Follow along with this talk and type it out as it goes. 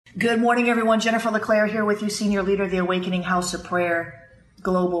Good morning, everyone. Jennifer LeClaire here with you, Senior Leader of the Awakening House of Prayer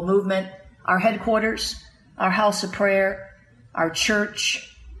Global Movement. Our headquarters, our House of Prayer, our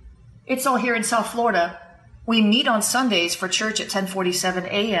church, it's all here in South Florida. We meet on Sundays for church at 10:47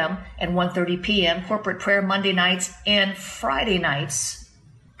 a.m. and 1:30 p.m. Corporate prayer Monday nights and Friday nights.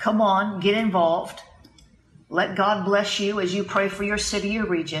 Come on, get involved. Let God bless you as you pray for your city or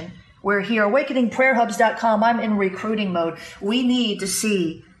region. We're here, awakeningprayerhubs.com. I'm in recruiting mode. We need to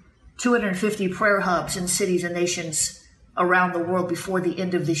see 250 prayer hubs in cities and nations around the world before the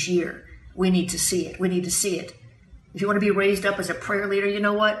end of this year. We need to see it. We need to see it. If you want to be raised up as a prayer leader, you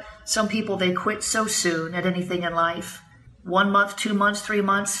know what? Some people, they quit so soon at anything in life. 1 month, 2 months, 3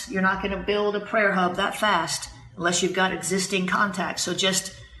 months. You're not going to build a prayer hub that fast unless you've got existing contacts. So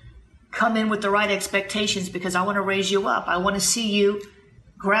just come in with the right expectations, because I want to raise you up. I want to see you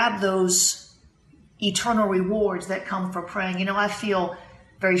grab those eternal rewards that come from praying. You know, I feel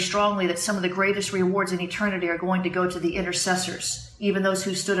very strongly that some of the greatest rewards in eternity are going to go to the intercessors, even those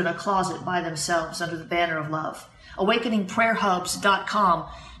who stood in a closet by themselves under the banner of love. awakeningprayerhubs.com.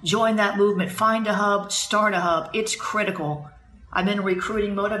 Join that movement. Find a hub, start a hub. It's critical. I'm in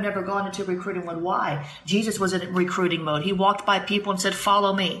recruiting mode. I've never gone into recruiting mode. Why? Jesus was in recruiting mode. He walked by people and said,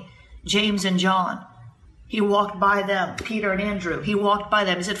 "Follow me." James and John. He walked by them. Peter and Andrew. He walked by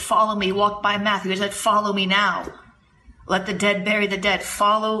them. He said, "Follow me." He walked by Matthew. He said, "Follow me now." Let the dead bury the dead.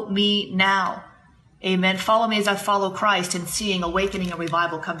 Follow me now. Amen. Follow me as I follow Christ in seeing awakening and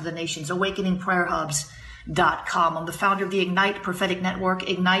revival come to the nations. awakeningprayerhubs.com. I'm the founder of the Ignite Prophetic Network,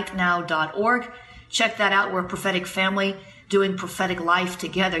 ignitenow.org. Check that out. We're a prophetic family doing prophetic life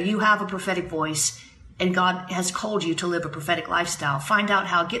together. You have a prophetic voice, and God has called you to live a prophetic lifestyle. Find out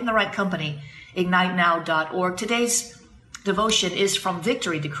how. Get in the right company, ignitenow.org. Today's devotion is from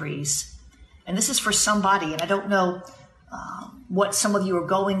Victory Decrees. And this is for somebody, and I don't know what some of you are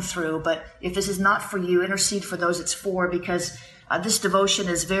going through, but if this is not for you, intercede for those it's for, because this devotion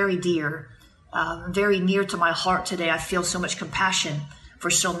is very dear, very near to my heart today. I feel so much compassion for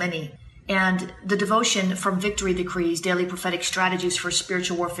so many. And the devotion from Victory Decrees, Daily Prophetic Strategies for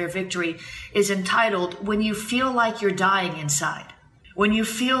Spiritual Warfare Victory, is entitled, When You Feel Like You're Dying Inside. When you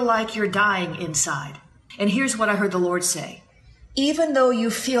feel like you're dying inside. And here's what I heard the Lord say. Even though you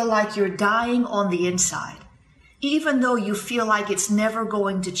feel like you're dying on the inside, even though you feel like it's never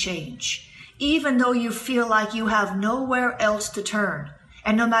going to change, even though you feel like you have nowhere else to turn,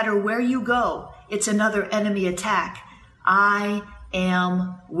 and no matter where you go, it's another enemy attack, I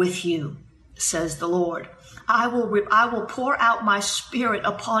am with you, says the Lord. I will pour out my spirit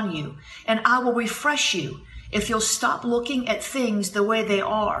upon you, and I will refresh you if you'll stop looking at things the way they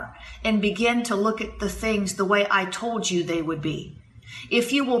are and begin to look at the things the way I told you they would be.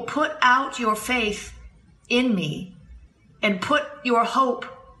 If you will put out your faith in me and put your hope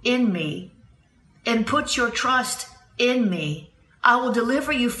in me and put your trust in me, I will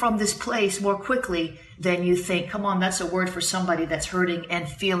deliver you from this place more quickly than you think. Come on, that's a word for somebody that's hurting and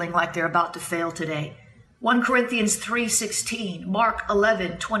feeling like they're about to fail today. 1 Corinthians 3:16, Mark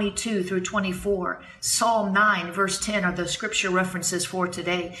 11:22 through 24, Psalm 9 verse 10 are the scripture references for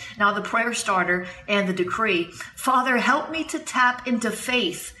today. Now the prayer starter and the decree. Father, help me to tap into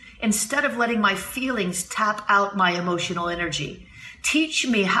faith instead of letting my feelings tap out my emotional energy. Teach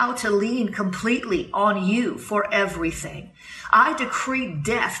me how to lean completely on you for everything. I decree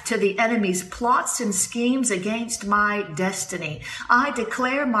death to the enemy's plots and schemes against my destiny. I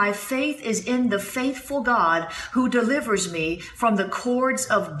declare my faith is in the faithful God who delivers me from the cords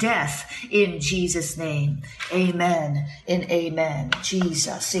of death in Jesus' name. Amen and amen.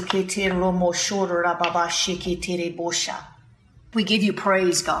 Jesus. We give you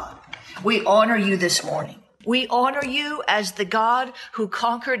praise, God. We honor you this morning. We honor you as the God who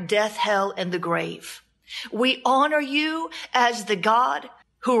conquered death, hell, and the grave. We honor you as the God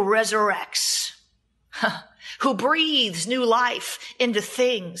who resurrects, who breathes new life into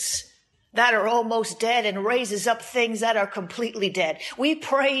things that are almost dead and raises up things that are completely dead. We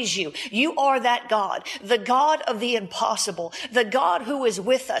praise you. You are that God, the God of the impossible, the God who is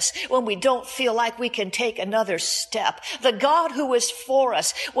with us when we don't feel like we can take another step, the God who is for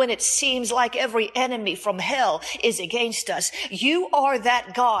us when it seems like every enemy from hell is against us. You are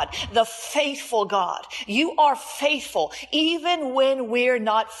that God, the faithful God. You are faithful even when we're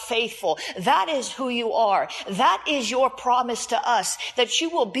not faithful. That is who you are. That is your promise to us, that you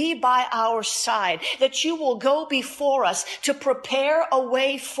will be by our our side, that you will go before us to prepare a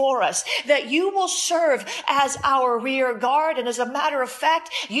way for us, that you will serve as our rear guard. And as a matter of fact,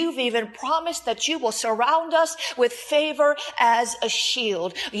 you've even promised that you will surround us with favor as a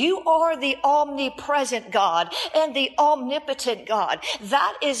shield. You are the omnipresent God and the omnipotent God.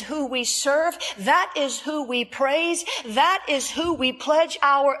 That is who we serve. That is who we praise. That is who we pledge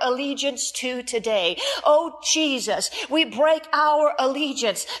our allegiance to today. Oh, Jesus, we break our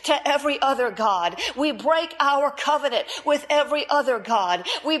allegiance to every other God. We break our covenant with every other God.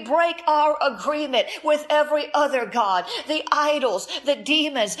 We break our agreement with every other God. The idols, the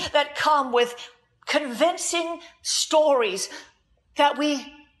demons that come with convincing stories that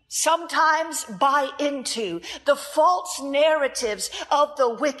we sometimes buy into, the false narratives of the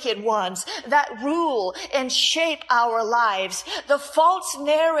wicked ones that rule and shape our lives, the false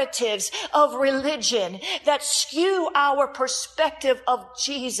narratives of religion that skew our perspective of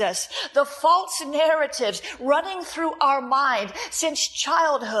Jesus, the false narratives running through our mind since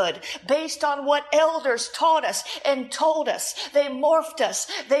childhood based on what elders taught us and told us. They morphed us.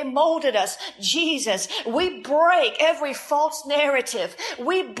 They molded us. Jesus, we break every false narrative.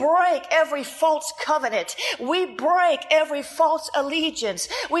 We break every false covenant. We break every false allegiance.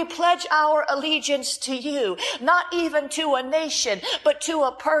 We pledge our allegiance to you, not even to a nation, but to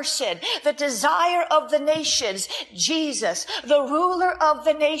a person, the desire of the nations, Jesus, the ruler of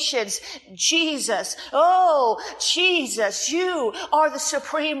the nations, Jesus. Oh, Jesus, you are the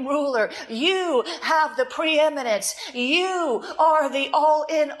supreme ruler. You have the preeminence. You are the all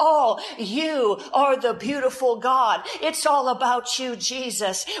in all. You are the beautiful God. It's all about you,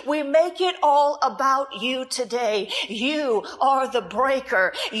 Jesus. We make it all about you today. You are the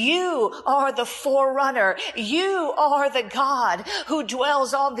breaker. You are the forerunner. You are the God who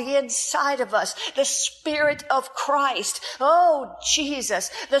dwells on the inside of us, the Spirit of Christ. Oh,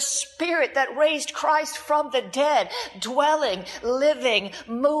 Jesus, the Spirit that raised Christ from the dead, dwelling, living,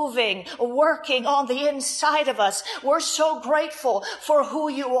 moving, working on the inside of us. We're so grateful for who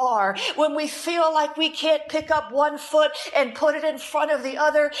you are. When we feel like we can't pick up one foot and put it in front of the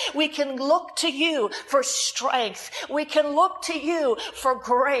other, we can look to you for strength. We can look to you for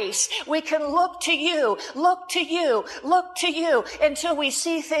grace. We can look to you until we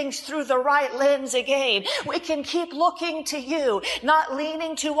see things through the right lens again. We can keep looking to you, not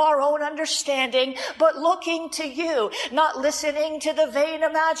leaning to our own understanding, but looking to you, not listening to the vain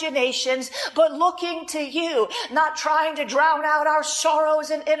imaginations, but looking to you, not trying to drown out our sorrows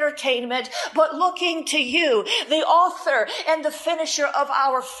in entertainment, but looking to you, the author and the finisher of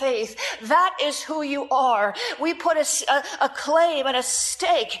our faith. That is who you are. We put a claim and a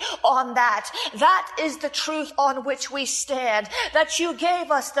stake on that. That is the truth on which we stand, that you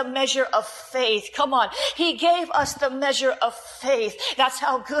gave us the measure of faith. Come on. He gave us the measure of faith. That's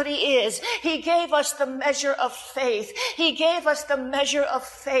how good he is. He gave us the measure of faith. He gave us the measure of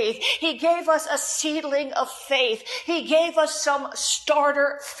faith. He gave us a seedling of faith. He gave us some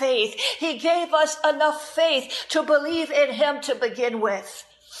starter faith. He gave us enough faith to believe in him to begin with.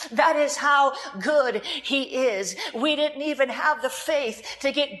 That is how good he is. We didn't even have the faith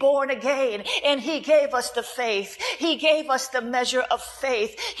to get born again, and he gave us the faith. He gave us the measure of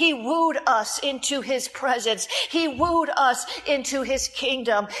faith. He wooed us into his presence. He wooed us into his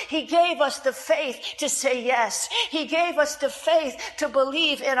kingdom. He gave us the faith to say yes. He gave us the faith to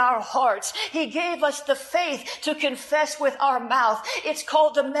believe in our hearts. He gave us the faith to confess with our mouth. It's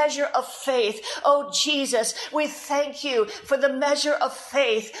called the measure of faith. Oh, Jesus, we thank you for the measure of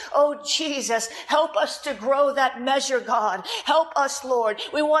faith. Oh, Jesus, help us to grow that measure, God. Help us, Lord.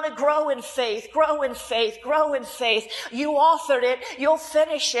 We want to grow in faith, grow in faith, grow in faith. You authored it. You'll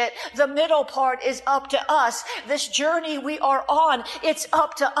finish it. The middle part is up to us. This journey we are on, it's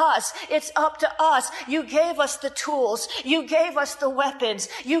up to us. It's up to us. You gave us the tools. You gave us the weapons.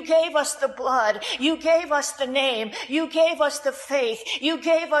 You gave us the blood. You gave us the name. You gave us the faith. You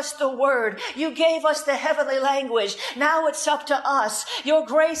gave us the word. You gave us the heavenly language. Now it's up to us. Your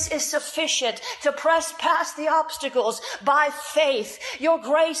grace is sufficient to press past the obstacles by faith. Your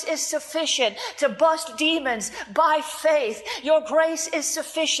grace is sufficient to bust demons by faith. Your grace is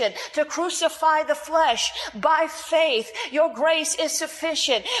sufficient to crucify the flesh by faith. Your grace is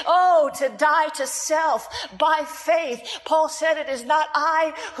sufficient, to die to self by faith. Paul said, it is not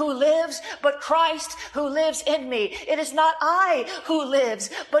I who lives, but Christ who lives in me. It is not I who lives,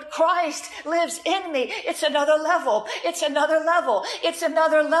 but Christ lives in me. It's another level. It's another level. It's another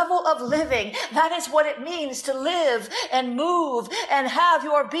another level of living. That is what it means to live and move and have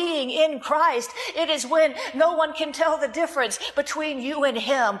your being in Christ. It is when no one can tell the difference between you and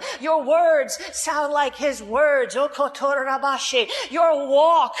him. Your words sound like his words. Your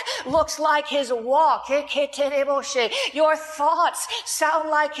walk looks like his walk. Your thoughts sound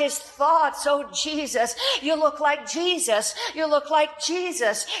like his thoughts. Oh, Jesus, you look like Jesus. You look like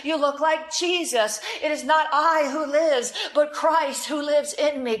Jesus. You look like Jesus. It is not I who lives, but Christ who lives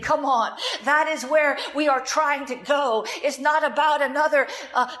in me. Come on. That is where we are trying to go. It's not about another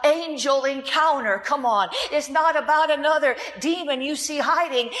angel encounter. Come on. It's not about another demon you see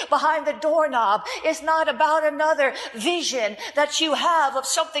hiding behind the doorknob. It's not about another vision that you have of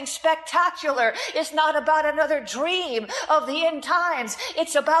something spectacular. It's not about another dream of the end times.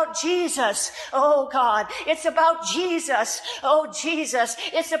 It's about Jesus. Oh God. It's about Jesus. Oh Jesus.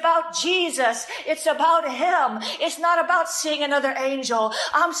 It's about Jesus. It's about him. It's not about seeing another angel.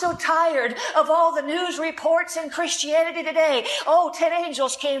 I'm so tired of all the news reports in Christianity today. Oh, 10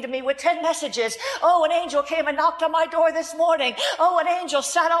 angels came to me with 10 messages. Oh, an angel came and knocked on my door this morning. Oh, an angel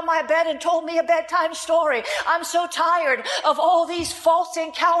sat on my bed and told me a bedtime story. I'm so tired of all these false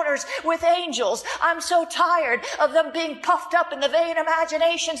encounters with angels. I'm so tired of them being puffed up in the vain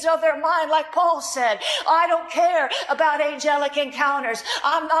imaginations of their mind, like Paul said. I don't care about angelic encounters.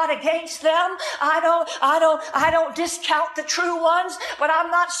 I'm not against them. I don't discount the true ones, but I'm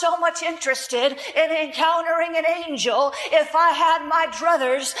not so much interested in encountering an angel. If I had my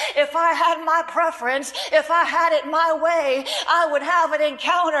druthers, if I had my preference, if I had it my way, I would have an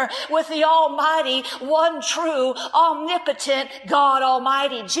encounter with the Almighty, one true, omnipotent God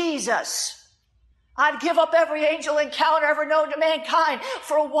Almighty, Jesus. I'd give up every angel encounter ever known to mankind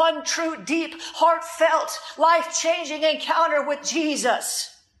for one true, deep, heartfelt, life-changing encounter with Jesus.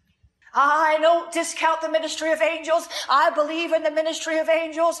 I don't discount the ministry of angels. I believe in the ministry of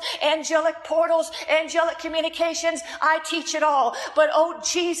angels, angelic portals, angelic communications. I teach it all. But oh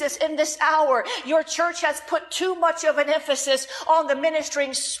Jesus, in this hour, your church has put too much of an emphasis on the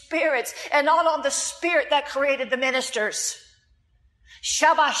ministering spirits and not on the spirit that created the ministers.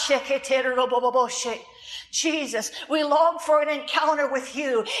 Jesus, we long for an encounter with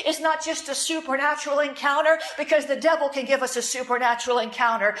you. It's not just a supernatural encounter, because the devil can give us a supernatural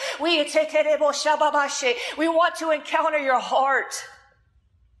encounter. We want to encounter your heart.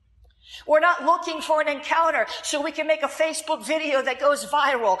 We're not looking for an encounter so we can make a Facebook video that goes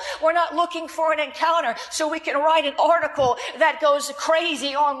viral. We're not looking for an encounter so we can write an article that goes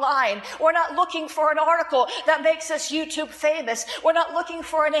crazy online. We're not looking for an article that makes us YouTube famous. We're not looking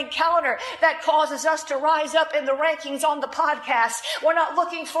for an encounter that causes us to rise up in the rankings on the podcast. We're not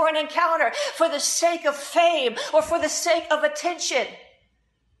looking for an encounter for the sake of fame or for the sake of attention.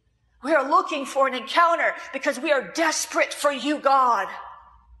 We are looking for an encounter because we are desperate for you, God.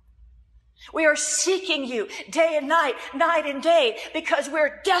 We are seeking you day and night, night and day, because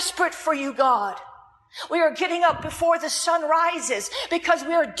we're desperate for you, God. We are getting up before the sun rises because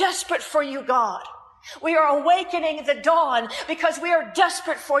we are desperate for you, God. We are awakening the dawn because we are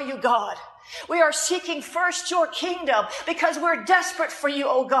desperate for you, God. We are seeking first your kingdom because we're desperate for you,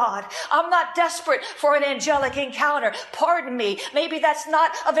 oh God. I'm not desperate for an angelic encounter. Pardon me. Maybe that's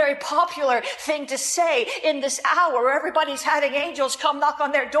not a very popular thing to say in this hour where everybody's having angels come knock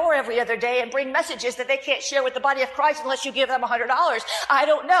on their door every other day and bring messages that they can't share with the body of Christ unless you give them $100. I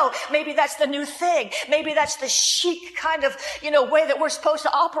don't know. Maybe that's the new thing. Maybe that's the chic kind of, way that we're supposed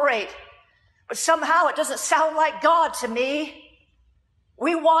to operate. But somehow it doesn't sound like God to me.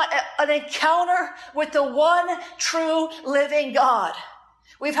 We want an encounter with the one true living God.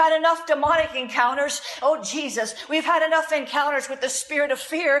 We've had enough demonic encounters. Oh, Jesus. We've had enough encounters with the spirit of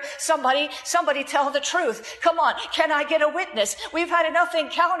fear. Somebody tell the truth. Come on. Can I get a witness? We've had enough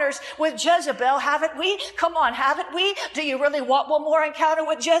encounters with Jezebel, haven't we? Come on, haven't we? Do you really want one more encounter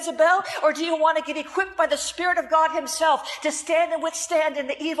with Jezebel? Or do you want to get equipped by the Spirit of God himself to stand and withstand in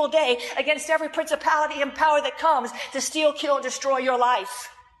the evil day against every principality and power that comes to steal, kill, and destroy your life?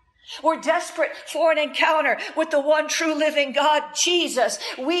 We're desperate for an encounter with the one true living God, Jesus.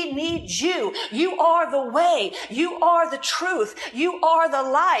 We need you. You are the way. You are the truth. You are the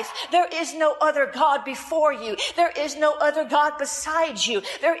life. There is no other God before you. There is no other God beside you.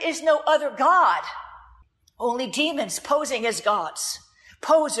 There is no other God. Only demons posing as gods.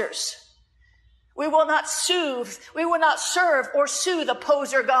 Posers. We will not serve or sue the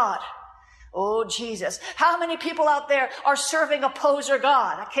poser God. Oh, Jesus. How many people out there are serving a poser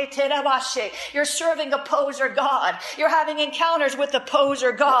God? You're serving a poser God. You're having encounters with the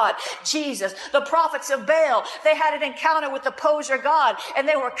poser God. Jesus. The prophets of Baal, they had an encounter with the poser God, and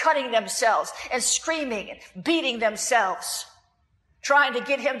they were cutting themselves and screaming and beating themselves. trying to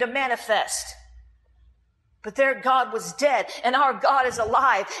get him to manifest. But their God was dead, and our God is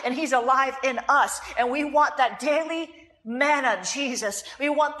alive, and he's alive in us. And we want that daily manna, Jesus. We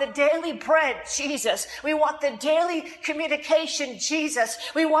want the daily bread, Jesus. We want the daily communication, Jesus.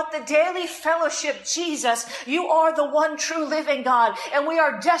 We want the daily fellowship, Jesus. You are the one true living God, and we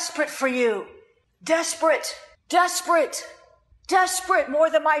are desperate for you. Desperate, desperate, desperate more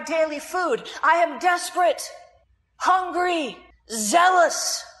than my daily food. I am desperate, hungry,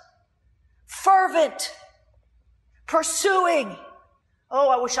 zealous, fervent, pursuing. Oh,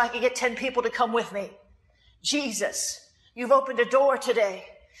 I wish I could get 10 people to come with me. Jesus, you've opened a door today.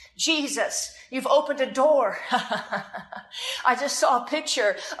 Jesus, you've opened a door. I just saw a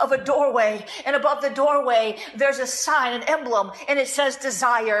picture of a doorway, and above the doorway, there's a sign, an emblem, and it says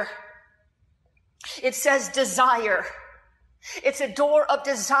desire. It says desire. It's a door of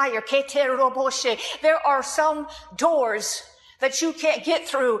desire. There are some doors that you can't get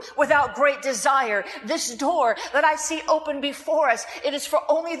through without great desire. This door that I see open before us, it is for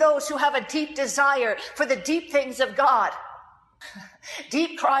only those who have a deep desire for the deep things of God.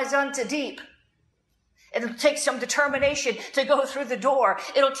 Deep cries unto deep. It'll take some determination to go through the door.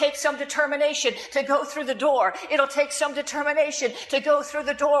 It'll take some determination to go through the door. It'll take some determination to go through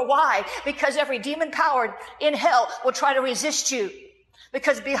the door. Why? Because every demon powered in hell will try to resist you.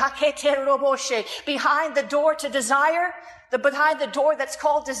 Because behind the door to desire, behind the door that's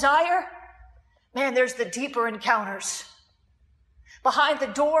called desire, man, there's the deeper encounters. Behind the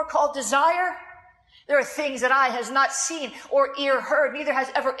door called desire, there are things that eye has not seen or ear heard, neither has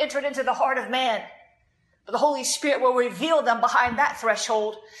ever entered into the heart of man. But the Holy Spirit will reveal them behind that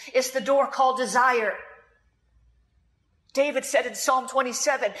threshold. It's the door called desire. David said in Psalm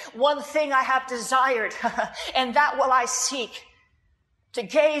 27, one thing I have desired, and that will I seek, to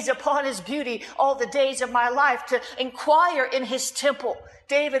gaze upon his beauty all the days of my life, to inquire in his temple.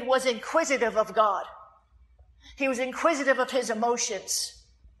 David was inquisitive of God. He was inquisitive of his emotions.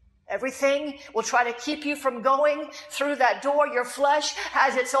 Everything will try to keep you from going through that door. Your flesh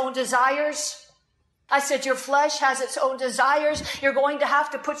has its own desires. I said your flesh has its own desires. You're going to have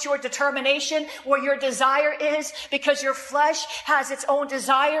to put your determination where your desire is, because your flesh has its own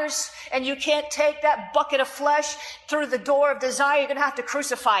desires, and you can't take that bucket of flesh through the door of desire. You're going to have to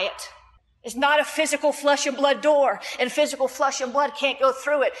crucify it. It's not a physical flesh and blood door, and physical flesh and blood can't go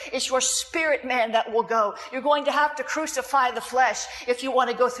through it. It's your spirit man that will go. You're going to have to crucify the flesh if you want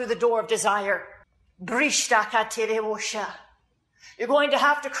to go through the door of desire. You're going to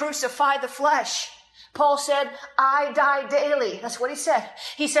have to crucify the flesh. Paul said, I die daily. That's what he said.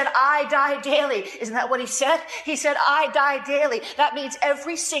 He said, I die daily. Isn't that what he said? He said, I die daily. That means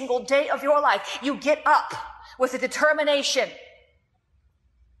every single day of your life, you get up with a determination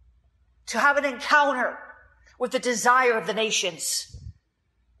to have an encounter with the desire of the nations.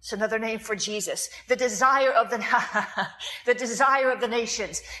 It's another name for Jesus. The desire of the desire of the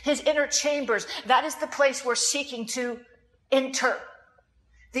nations. His inner chambers. That is the place we're seeking to enter.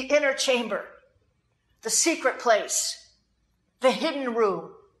 The inner chamber. The secret place, the hidden room.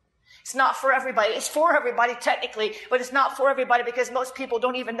 It's not for everybody. It's for everybody technically, but it's not for everybody because most people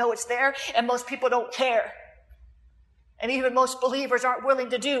don't even know it's there, and most people don't care. And even most believers aren't willing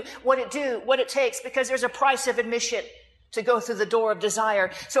to do what it takes, because there's a price of admission to go through the door of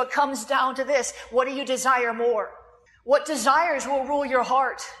desire. So it comes down to this. What do you desire more? What desires will rule your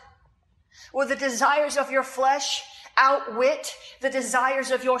heart? Will the desires of your flesh outwit the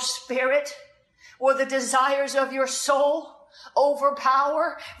desires of your spirit? Will the desires of your soul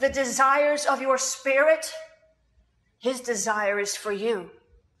overpower the desires of your spirit? His desire is for you.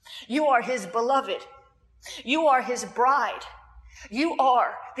 You are his beloved. You are his bride. You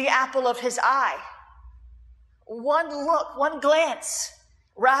are the apple of his eye. One look, one glance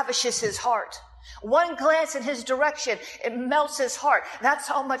ravishes his heart. One glance in his direction, it melts his heart. That's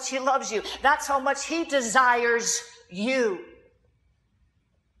how much he loves you. That's how much he desires you.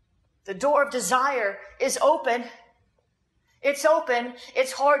 The door of desire is open. It's open.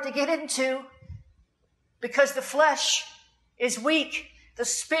 It's hard to get into because the flesh is weak. The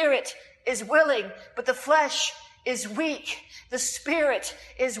spirit is willing, but the flesh is weak. The spirit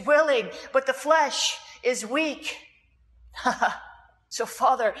is willing, but the flesh is weak. So,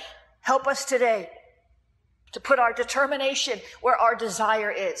 Father, help us today to put our determination where our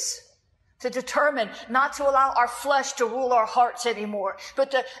desire is. To determine not to allow our flesh to rule our hearts anymore,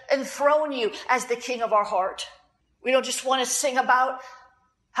 but to enthrone you as the king of our heart. We don't just want to sing about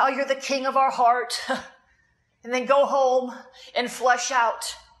how you're the king of our heart and then go home and flesh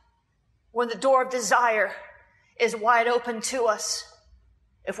out when the door of desire is wide open to us.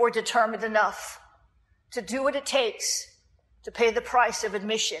 If we're determined enough to do what it takes to pay the price of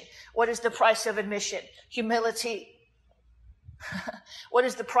admission. What is the price of admission? Humility. What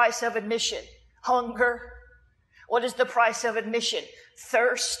is the price of admission? Hunger. What is the price of admission?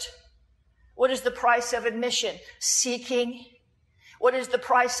 Thirst. What is the price of admission? Seeking. What is the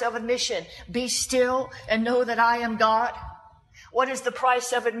price of admission? Be still and know that I am God. What is the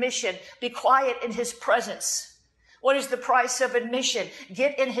price of admission? Be quiet in his presence. What is the price of admission?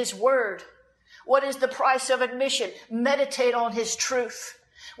 Get in his word. What is the price of admission? Meditate on his truth.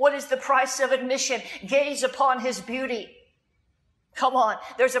 What is the price of admission? Gaze upon his beauty. Come on,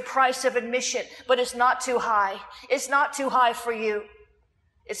 there's a price of admission, but it's not too high. It's not too high for you.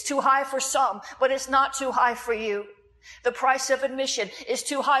 It's too high for some, but it's not too high for you. The price of admission is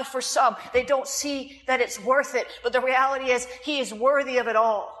too high for some. They don't see that it's worth it, but the reality is he is worthy of it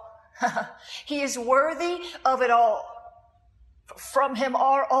all. He is worthy of it all. From him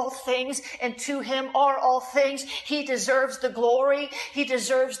are all things, and to him are all things. He deserves the glory. He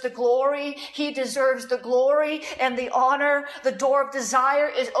deserves the glory. He deserves the glory and the honor. The door of desire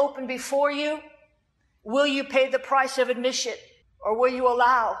is open before you. Will you pay the price of admission, or will you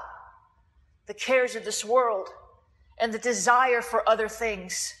allow the cares of this world and the desire for other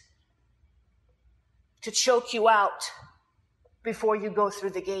things to choke you out before you go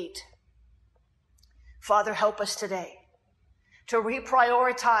through the gate? Father, help us today to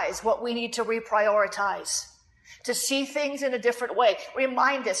reprioritize what we need to reprioritize, to see things in a different way.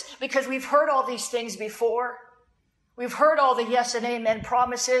 Remind us, because we've heard all these things before. We've heard all the yes and amen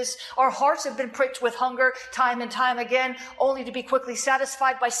promises. Our hearts have been pricked with hunger time and time again, only to be quickly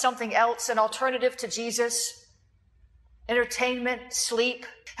satisfied by something else, an alternative to Jesus. Entertainment, sleep.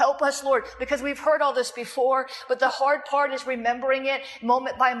 Help us, Lord, because we've heard all this before, but the hard part is remembering it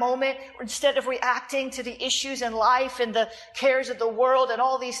moment by moment instead of reacting to the issues in life and the cares of the world and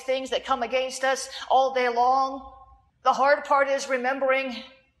all these things that come against us all day long. The hard part is remembering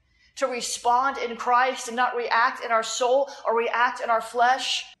to respond in Christ and not react in our soul or react in our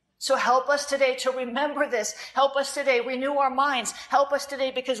flesh. So help us today to remember this. Help us today renew our minds. Help us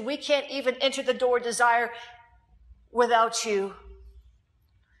today, because we can't even enter the door of desire without you.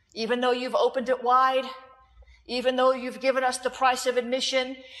 Even though you've opened it wide, even though you've given us the price of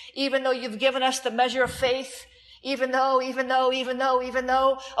admission, even though you've given us the measure of faith, even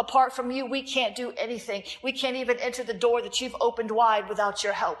though, apart from you, we can't do anything. We can't even enter the door that you've opened wide without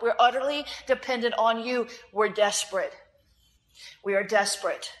your help. We're utterly dependent on you. We're desperate. We are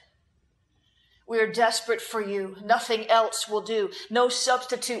desperate. We are desperate for you. Nothing else will do. No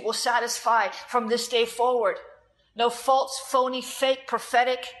substitute will satisfy from this day forward. No false, phony, fake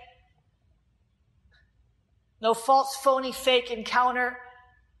prophetic. No false, phony, fake encounter.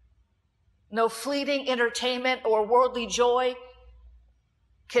 No fleeting entertainment or worldly joy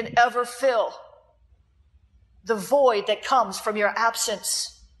can ever fill the void that comes from your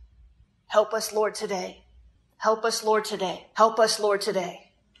absence. Help us, Lord, today. Help us, Lord, today. Help us, Lord,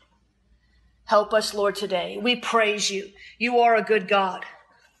 today. Help us, Lord, today. We praise you. You are a good God.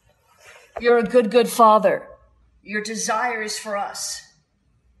 You're a good, good Father. Your desire is for us.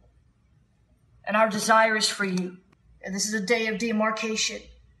 And our desire is for you. And this is a day of demarcation.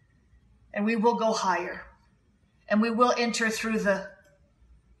 And we will go higher. And we will enter through the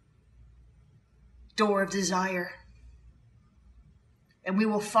door of desire. And we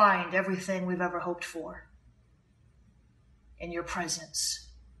will find everything we've ever hoped for in your presence.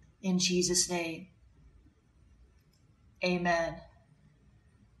 In Jesus' name. Amen.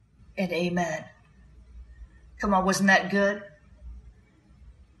 And amen. Come on, wasn't that good?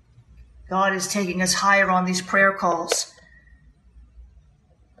 God is taking us higher on these prayer calls.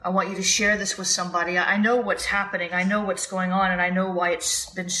 I want you to share this with somebody. I know what's happening. I know what's going on, and I know why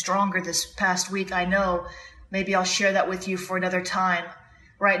it's been stronger this past week. I know. Maybe I'll share that with you for another time.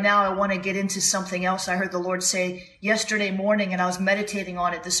 Right now, I want to get into something else I heard the Lord say yesterday morning, and I was meditating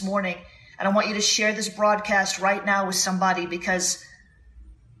on it this morning. And I want you to share this broadcast right now with somebody, because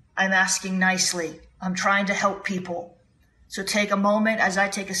I'm asking nicely. I'm trying to help people. So take a moment as I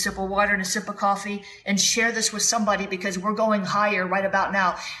take a sip of water and a sip of coffee and share this with somebody, because we're going higher right about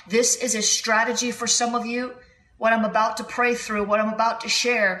now. This is a strategy for some of you. What I'm about to pray through, what I'm about to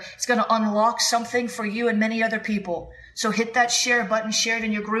share, it's going to unlock something for you and many other people. So hit that share button, share it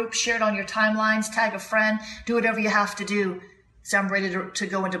in your group, share it on your timelines, tag a friend, do whatever you have to do. So I'm ready to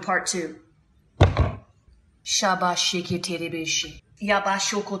go into part 2.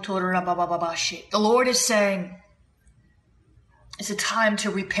 The Lord is saying, it's a time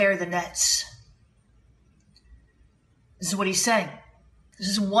to repair the nets. This is what he's saying. This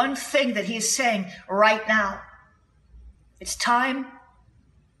is one thing that he is saying right now. It's time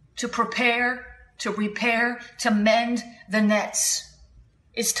to prepare to repair, to mend the nets.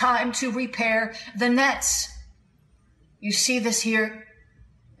 It's time to repair the nets. You see this here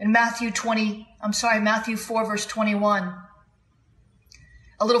in Matthew 4 verse 21.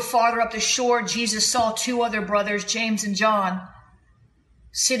 A little farther up the shore, Jesus saw two other brothers, James and John,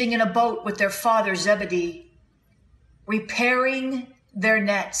 sitting in a boat with their father Zebedee, repairing their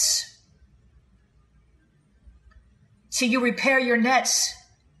nets. See, you repair your nets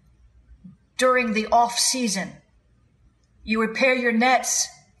during the off season. You repair your nets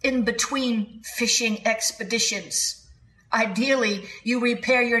in between fishing expeditions. Ideally, you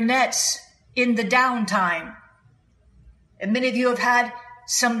repair your nets in the downtime. And many of you have had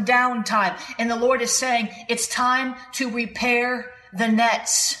some downtime. And the Lord is saying, it's time to repair the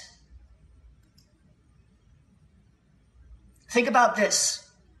nets. Think about this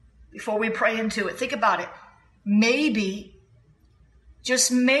before we pray into it. Think about it. Maybe,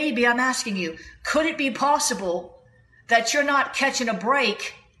 just maybe, I'm asking you, could it be possible that you're not catching a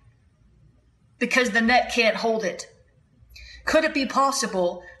break because the net can't hold it? Could it be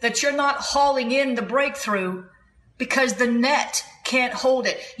possible that you're not hauling in the breakthrough because the net can't hold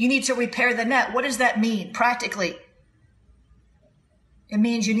it? You need to repair the net. What does that mean practically? It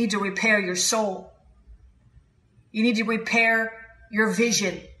means you need to repair your soul. You need to repair your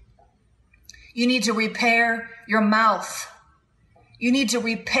vision. You need to repair your mouth. You need to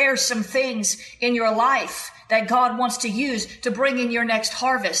repair some things in your life that God wants to use to bring in your next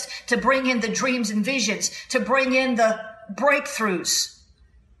harvest, to bring in the dreams and visions, to bring in the breakthroughs.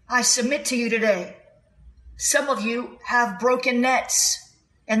 I submit to you today, some of you have broken nets,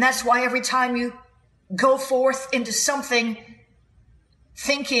 and that's why every time you go forth into something,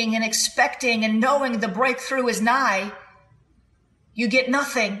 thinking and expecting and knowing the breakthrough is nigh, you get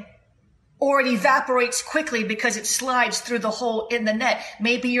nothing, or it evaporates quickly because it slides through the hole in the net.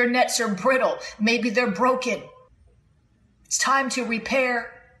 Maybe your nets are brittle. Maybe they're broken. It's time to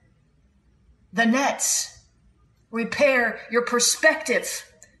repair the nets. Repair your perspective.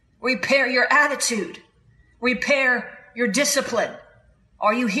 Repair your attitude. Repair your discipline.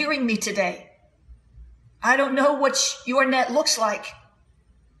 Are you hearing me today? I don't know what your net looks like,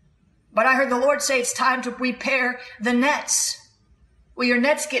 but I heard the Lord say it's time to repair the nets. Well, your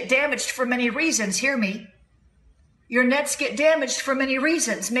nets get damaged for many reasons. Hear me. Your nets get damaged for many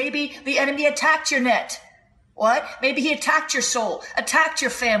reasons. Maybe the enemy attacked your net. What? Maybe he attacked your soul, attacked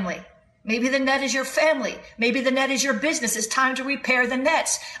your family. Maybe the net is your family. Maybe the net is your business. It's time to repair the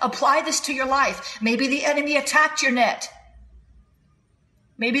nets. Apply this to your life. Maybe the enemy attacked your net.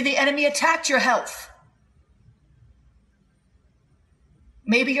 Maybe the enemy attacked your health.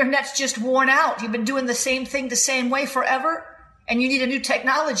 Maybe your net's just worn out. You've been doing the same thing the same way forever, and you need a new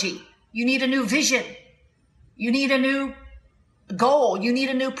technology. You need a new vision. You need a new goal. You need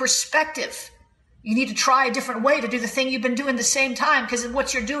a new perspective. You need to try a different way to do the thing you've been doing the same time because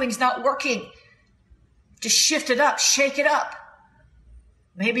what you're doing is not working. Just shift it up, shake it up.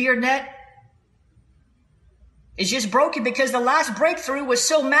 Maybe your net is just broken because the last breakthrough was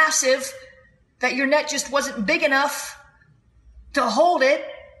so massive that your net just wasn't big enough to hold it.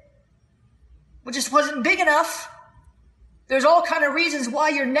 It just wasn't big enough. There's all kind of reasons why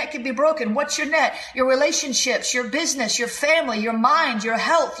your net can be broken. What's your net? Your relationships, your business, your family, your mind, your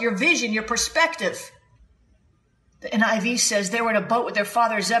health, your vision, your perspective. The NIV says they were in a boat with their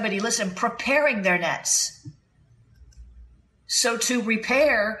father Zebedee, listen, preparing their nets. So to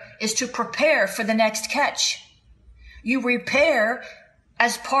repair is to prepare for the next catch. You repair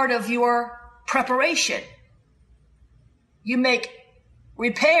as part of your preparation. You make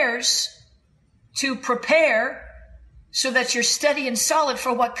repairs to prepare so that you're steady and solid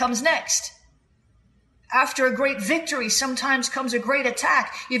for what comes next. After a great victory, sometimes comes a great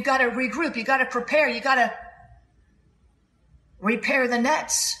attack. You've got to regroup. You've got to prepare. You've got to repair the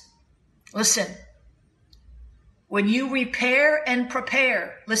nets. Listen, when you repair and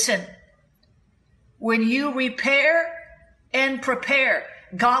prepare, listen, when you repair and prepare,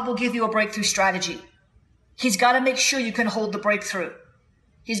 God will give you a breakthrough strategy. He's got to make sure you can hold the breakthrough.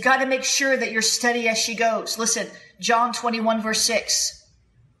 He's got to make sure that you're steady as she goes. Listen, John 21 verse 6.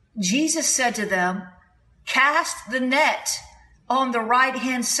 Jesus said to them, cast the net on the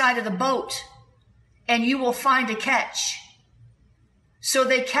right-hand side of the boat, and you will find a catch. So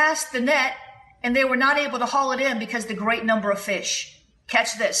they cast the net, and they were not able to haul it in because of the great number of fish.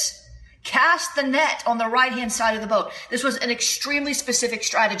 Catch this. Cast the net on the right-hand side of the boat. This was an extremely specific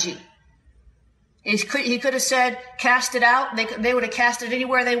strategy. He could have said, cast it out. They would have cast it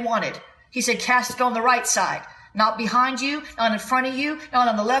anywhere they wanted. He said, cast it on the right side. Not behind you, not in front of you, not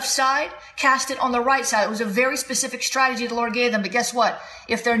on the left side. Cast it on the right side. It was a very specific strategy the Lord gave them. But guess what?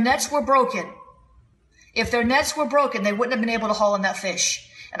 If their nets were broken, If their nets were broken, they wouldn't have been able to haul in that fish.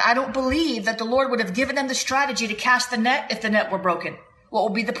 And I don't believe that the Lord would have given them the strategy to cast the net if the net were broken. What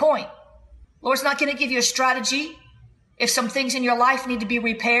would be the point? Lord's not going to give you a strategy if some things in your life need to be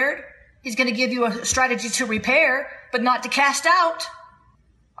repaired. He's going to give you a strategy to repair, but not to cast out.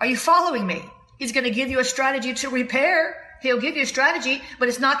 Are you following me? He's going to give you a strategy to repair. He'll give you a strategy, but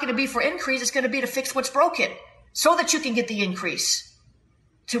it's not going to be for increase. It's going to be to fix what's broken so that you can get the increase.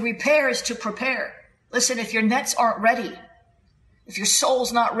 To repair is to prepare. Listen, if your nets aren't ready, if your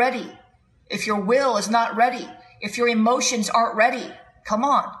soul's not ready, if your will is not ready, if your emotions aren't ready, come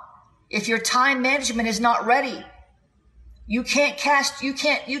on. If your time management is not ready, you can't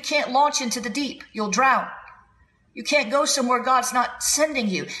launch into the deep. You'll drown. You can't go somewhere God's not sending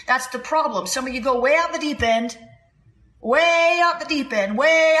you. That's the problem. Some of you go way out in the deep end, way out in the deep end,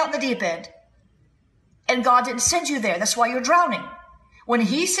 way out in the deep end. And God didn't send you there. That's why you're drowning. When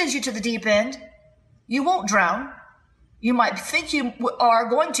he sends you to the deep end, you won't drown. You might think you are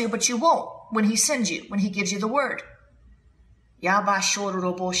going to, but you won't when he sends you, when he gives you the word. Luke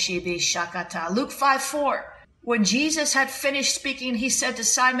 5:4. When Jesus had finished speaking, he said to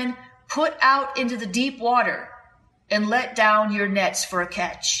Simon, "Put out into the deep water and let down your nets for a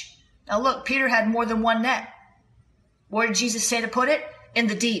catch." Now look, Peter had more than one net. Where did Jesus say to put it? In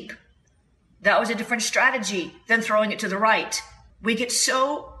the deep. That was a different strategy than throwing it to the right. We get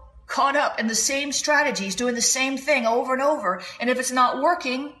so caught up in the same strategies, doing the same thing over and over. And if it's not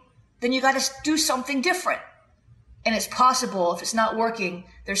working, then you got to do something different. And it's possible if it's not working,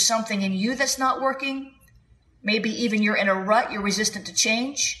 there's something in you that's not working. Maybe even you're in a rut. You're resistant to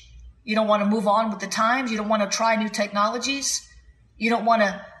change. You don't want to move on with the times. You don't want to try new technologies. You don't want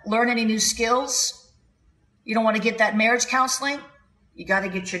to learn any new skills. You don't want to get that marriage counseling. You got to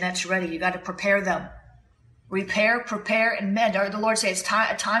get your nets ready. You got to prepare them. Repair, prepare, and mend. The Lord says it's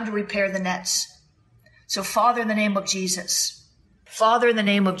time to repair the nets. So Father, in the name of Jesus, Father, in the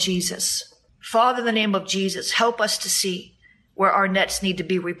name of Jesus, Father, in the name of Jesus, help us to see where our nets need to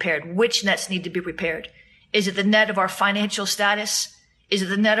be repaired. Which nets need to be repaired? Is it the net of our financial status? Is it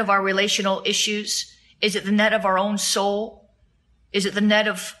the net of our relational issues? Is it the net of our own soul? Is it the net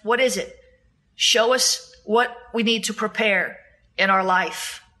of, what is it? Show us what we need to prepare in our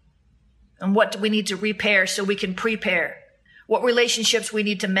life. And what do we need to repair so we can prepare? What relationships we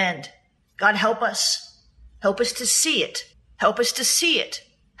need to mend? God, help us. Help us to see it. Help us to see it.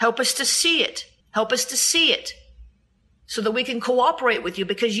 Help us to see it. Help us to see it. So that we can cooperate with you,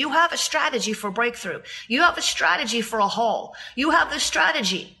 because you have a strategy for breakthrough. You have a strategy for a haul. You have the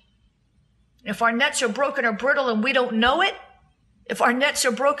strategy. If our nets are broken or brittle and we don't know it, if our nets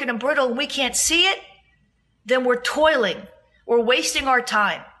are broken and brittle and we can't see it, then we're toiling. We're wasting our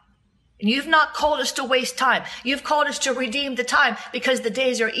time. And you've not called us to waste time. You've called us to redeem the time because the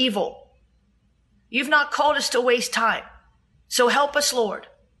days are evil. You've not called us to waste time. So help us, Lord,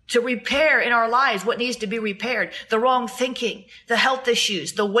 to repair in our lives what needs to be repaired. The wrong thinking, the health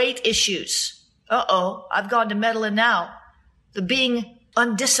issues, the weight issues. I've gone to meddling now. The being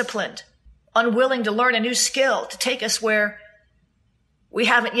undisciplined, unwilling to learn a new skill to take us where we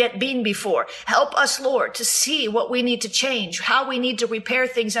haven't yet been before. Help us, Lord, to see what we need to change, how we need to repair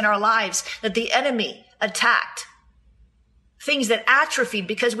things in our lives that the enemy attacked, things that atrophied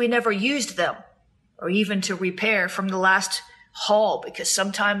because we never used them, or even to repair from the last haul, because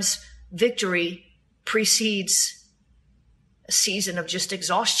sometimes victory precedes a season of just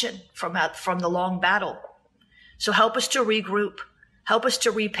exhaustion from the long battle. So help us to regroup, help us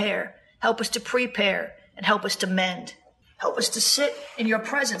to repair, help us to prepare, and help us to mend. Help us to sit in your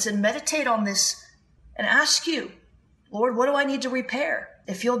presence and meditate on this and ask you, Lord, what do I need to repair?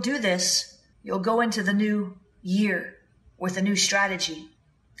 If you'll do this, you'll go into the new year with a new strategy,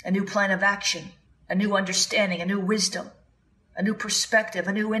 a new plan of action, a new understanding, a new wisdom, a new perspective,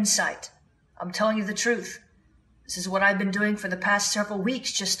 a new insight. I'm telling you the truth. This is what I've been doing for the past several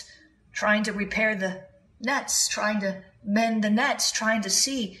weeks, just trying to repair the nets, trying to mend the nets, trying to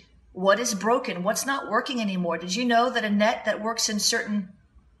see what is broken, what's not working anymore. Did you know that a net that works in certain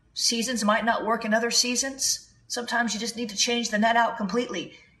seasons might not work in other seasons? Sometimes you just need to change the net out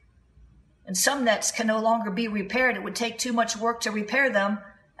completely. And some nets can no longer be repaired. It would take too much work to repair them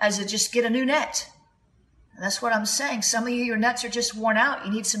as to just get a new net. And that's what I'm saying. Some of you, your nets are just worn out.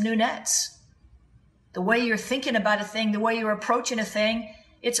 You need some new nets. The way you're thinking about a thing, the way you're approaching a thing,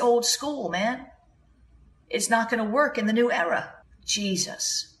 it's old school, man. It's not going to work in the new era.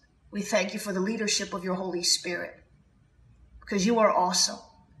 Jesus. We thank you for the leadership of your Holy Spirit, because you are awesome.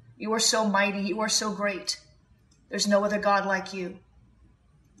 You are so mighty. You are so great. There's no other God like you.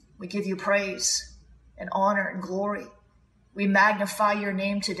 We give you praise and honor and glory. We magnify your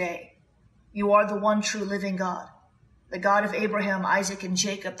name today. You are the one true living God, the God of Abraham, Isaac, and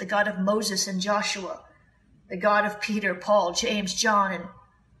Jacob, the God of Moses and Joshua, the God of Peter, Paul, James, John, and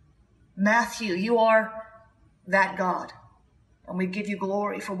Matthew. You are that God, and we give you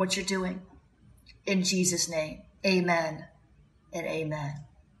glory for what you're doing. In Jesus' name, amen and amen.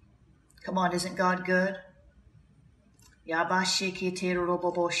 Come on, isn't God good?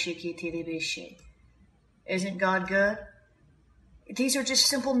 Isn't God good? These are just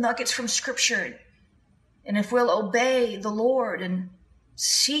simple nuggets from Scripture. And if we'll obey the Lord and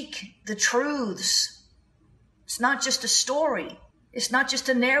seek the truths, it's not just a story. It's not just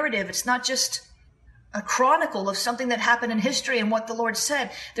a narrative. It's not just a chronicle of something that happened in history and what the Lord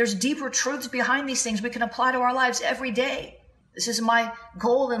said. There's deeper truths behind these things we can apply to our lives every day. This is my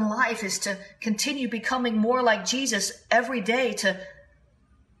goal in life, is to continue becoming more like Jesus every day, to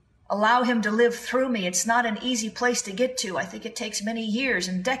allow him to live through me. It's not an easy place to get to. I think it takes many years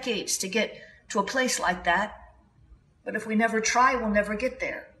and decades to get to a place like that. But if we never try, we'll never get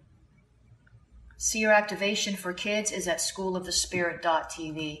there. Seer activation for kids is at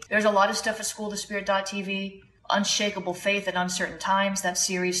schoolofthespirit.tv. There's a lot of stuff at schoolofthespirit.tv. Unshakable Faith at Uncertain Times. That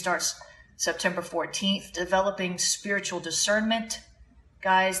series starts September 14th. Developing Spiritual Discernment.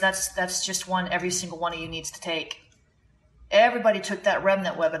 Guys, that's just one every single one of you needs to take. Everybody took that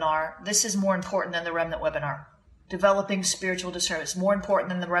remnant webinar. This is more important than the remnant webinar. Developing Spiritual Discernment is more important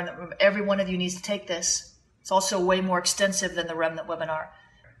than the remnant. Every one of you needs to take this. It's also way more extensive than the remnant webinar.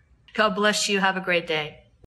 God bless you. Have a great day.